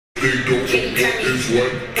They don't know what is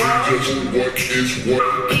what, we just know what is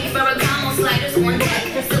what. Pink Ferragamo sliders, one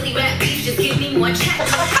tech. Silly rap beats, just give me one check.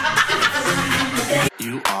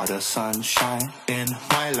 You are the sunshine in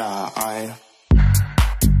my life.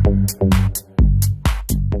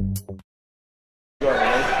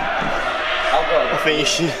 I think you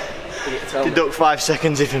should deduct 5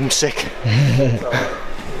 seconds if I'm sick.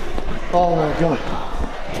 Oh my god.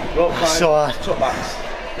 That's so hard.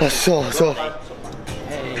 That's so.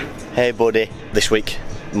 Hey buddy. This week,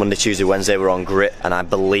 Monday, Tuesday, Wednesday, we're on grit, and I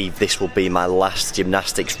believe this will be my last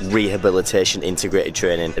gymnastics rehabilitation integrated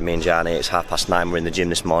training. Me and Johnny, it's 9:30, we're in the gym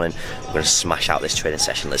this morning. We're going to smash out this training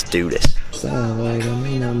session. Let's do this.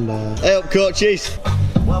 Hey up coaches.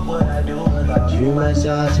 What would I do without you, my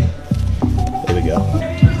saucy? Here we go.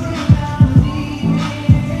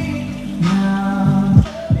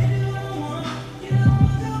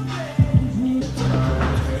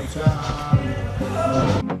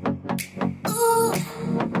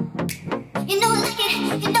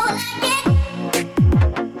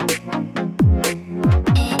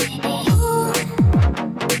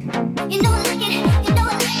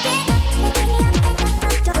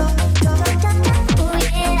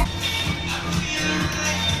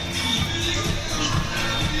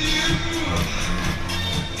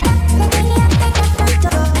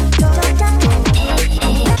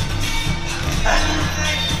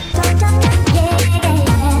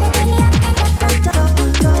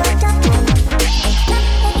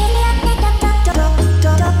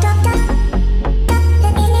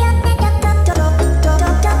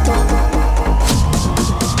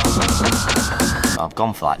 I've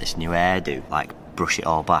gone for like this new hairdo, like brush it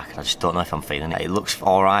all back. I just don't know if I'm feeling it. It looks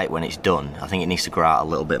alright when it's done. I think it needs to grow out a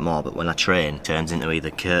little bit more, but when I train, it turns into either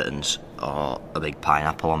curtains or a big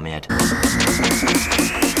pineapple on my head.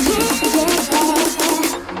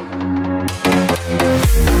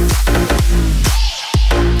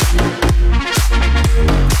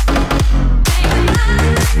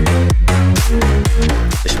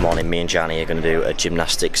 This morning, me and Johnny are going to do a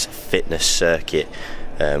gymnastics fitness circuit.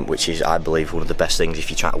 Which is, I believe, one of the best things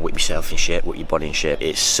if you're trying to whip yourself in shape, whip your body in shape.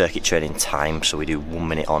 It's circuit training time, so we do 1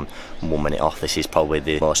 minute on, 1 minute off. This is probably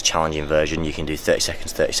the most challenging version. You can do 30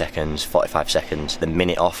 seconds, 45 seconds. The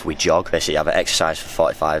minute off, we jog. Basically, have an exercise for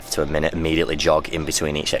 45 to a minute, immediately jog in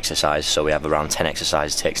between each exercise. So we have around 10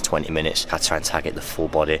 exercises, it takes 20 minutes. I try and target the full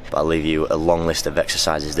body, but I'll leave you a long list of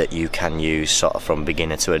exercises that you can use sort of from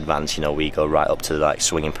beginner to advanced. You know, we go right up to like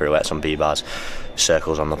swinging pirouettes on B-bars,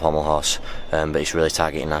 circles on the pommel horse, but it's really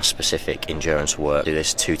targeting our specific endurance work. I do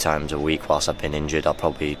this 2 times a week whilst I've been injured. I'll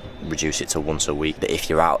probably reduce it to once a week. But if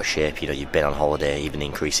you're out of shape, you know, you've been on holiday, even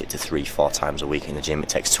increase it to 3-4 times a week in the gym. It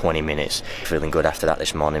takes 20 minutes. Feeling good after that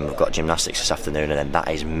this morning. We've got gymnastics this afternoon, and then that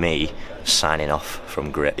is me signing off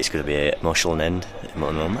from grit. It's going to be an emotional end. I just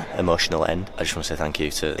want to say thank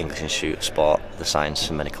you to English Institute of Sport, the science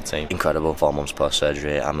and medical team. Incredible. 4 months post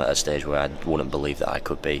surgery, I'm at a stage where I wouldn't believe that I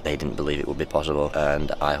could be. They didn't believe it would be possible,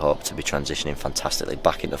 and I hope to be transitioning fantastically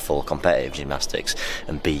back into full competitive gymnastics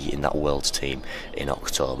and be in that world's team in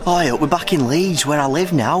October. Oh yeah, we're back in Leeds where I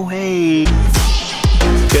live now. Hey,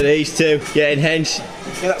 look at these two getting hench.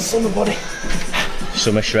 Yeah, that's summer body.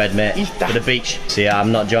 Summer shred, mate, for the beach. See,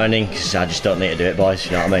 I'm not joining because I just don't need to do it, boys,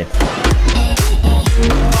 you know what I mean?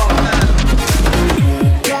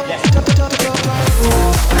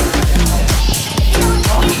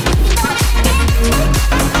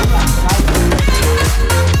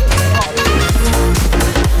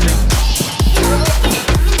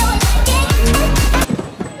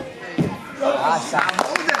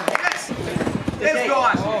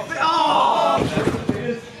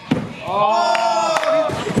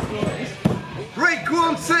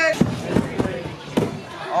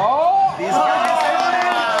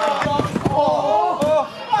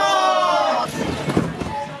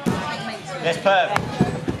 Yes, perfect.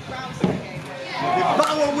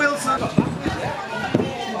 Power Wilson.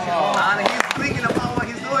 And he's thinking about what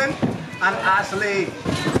he's doing. And Ashley.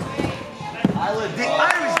 The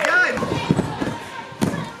Irish guy.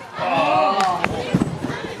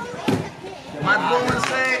 Matt Bowman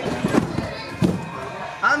say.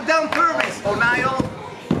 And down Purvis. O'Neill.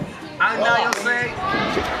 And Niall say.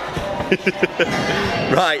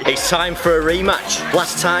 Right, it's time for a rematch.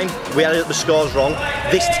 Last time we added up the scores wrong.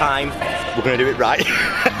 This time we're going to do it right.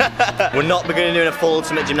 We're not going to do a full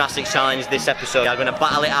ultimate gymnastics challenge this episode. We're going to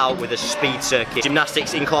battle it out with a speed circuit.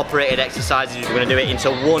 Gymnastics incorporated exercises. We're going to do it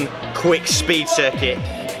into one quick speed circuit.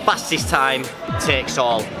 Fastest time takes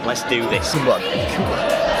all. Let's do this. Come on.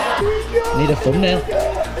 Need a thumbnail.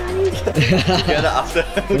 Get that after.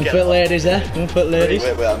 One foot ladies there. One foot ladies.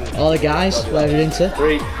 Wait, all the guys, where are you into?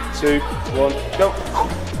 3, 2, 1, go.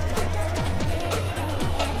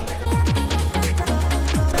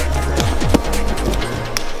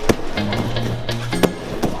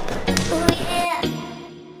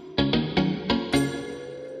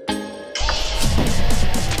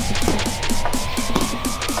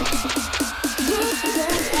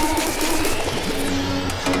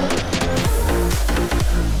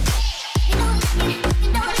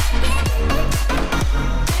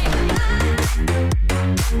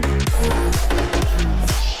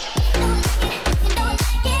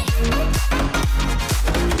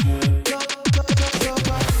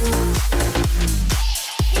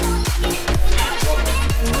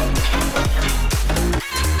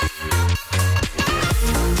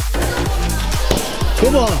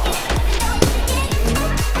 Come on.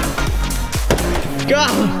 Go.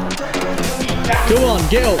 Come on,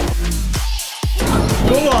 get up.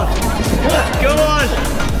 Come on. Come on.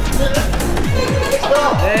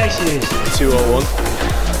 There she is. 201.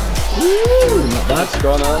 Woo, not bad. Go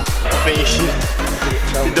on now. Finish.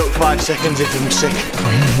 Deduct 5 seconds if I'm sick.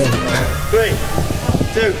 3,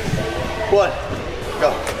 2, 1, go.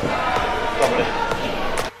 Go on, buddy.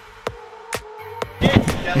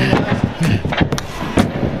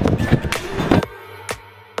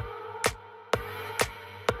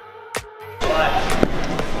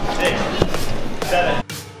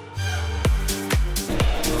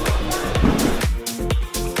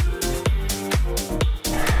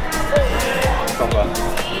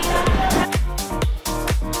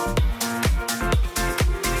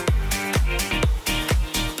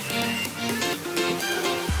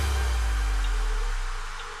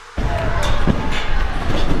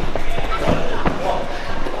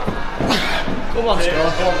 Come on,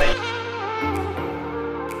 Scott. Go on, mate.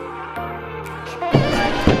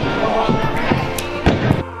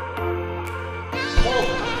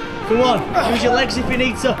 Come on, use your legs if you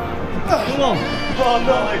need to. Come on. Oh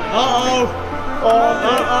no. Uh-oh.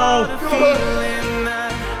 Uh-oh.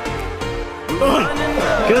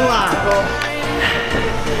 Good lad.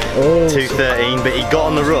 Oh. 213, but he got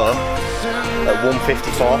on the row at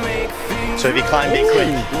 154. So if he climbed it quick.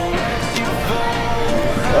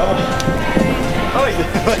 Oh, he's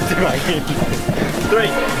 3,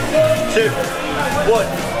 2, 1,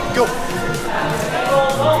 go.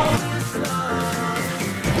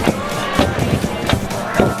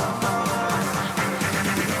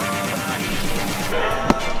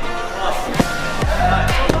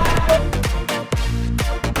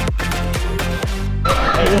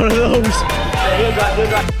 One of those.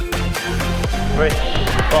 3,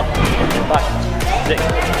 4, 5, 6,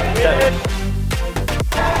 7.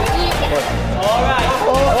 Alright.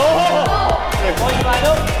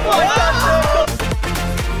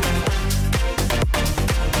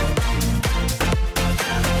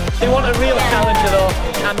 They want a real challenger though.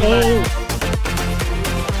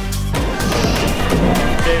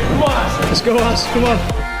 Let's go, Ash. Come on.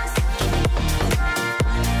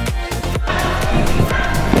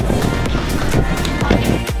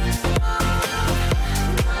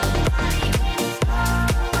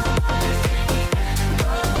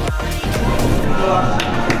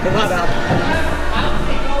 Come on, Al.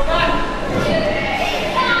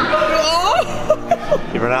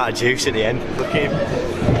 He ran out of juice at the end. Look at him.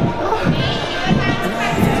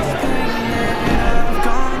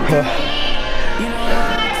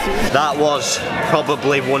 That was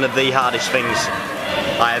probably one of the hardest things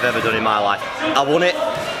I have ever done in my life. I won it.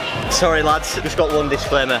 Sorry lads, just got one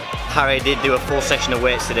disclaimer. Harry did do a full session of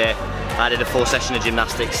weights today. I did a full session of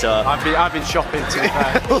gymnastics, so... I've been shopping too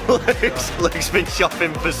far. Luke's been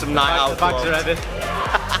shopping for some night out. The bags are heavy.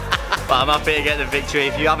 But I'm happy to get the victory.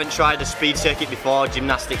 If you haven't tried the speed circuit before,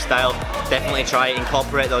 gymnastic style, definitely try it,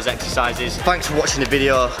 incorporate those exercises. Thanks for watching the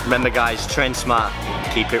video. Remember guys, train smart,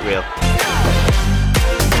 keep it real.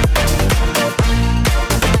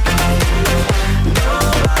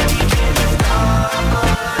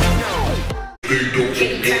 They don't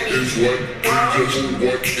know what is what, they just know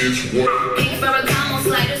what is what. Pink Ferragamo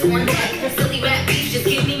sliders, one deck. Silly rap beats, just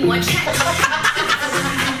give me one check.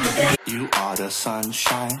 You are the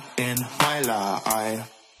sunshine in my life.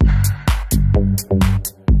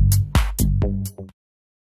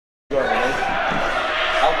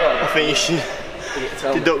 I think you should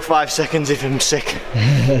deduct 5 seconds if I'm sick.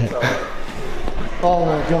 Oh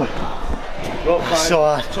my god. That's so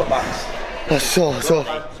hard. That's so.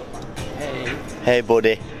 Hey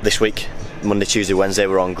buddy. This week, Monday, Tuesday, Wednesday,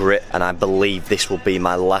 we're on grit, and I believe this will be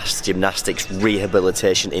my last gymnastics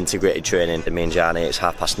rehabilitation integrated training. Me and Johnny, it's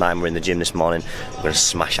 9:30, we're in the gym this morning. We're gonna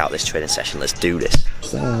smash out this training session, let's do this.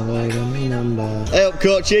 Hey up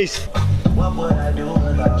coaches! What would I do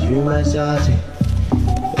without you, my saucy?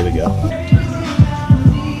 Here we go.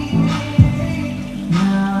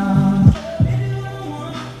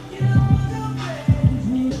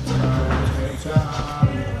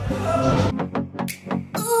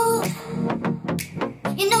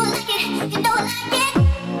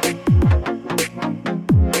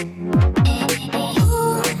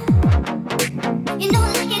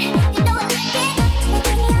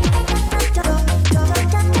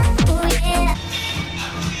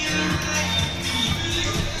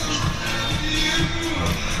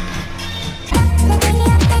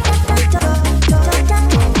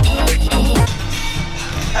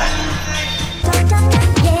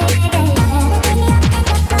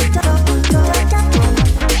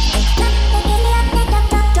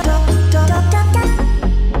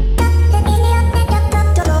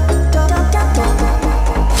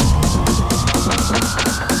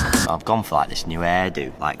 gone for like this new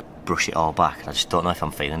hairdo, like brush it all back. I just don't know if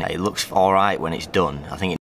I'm feeling it. It looks alright when it's done. I think it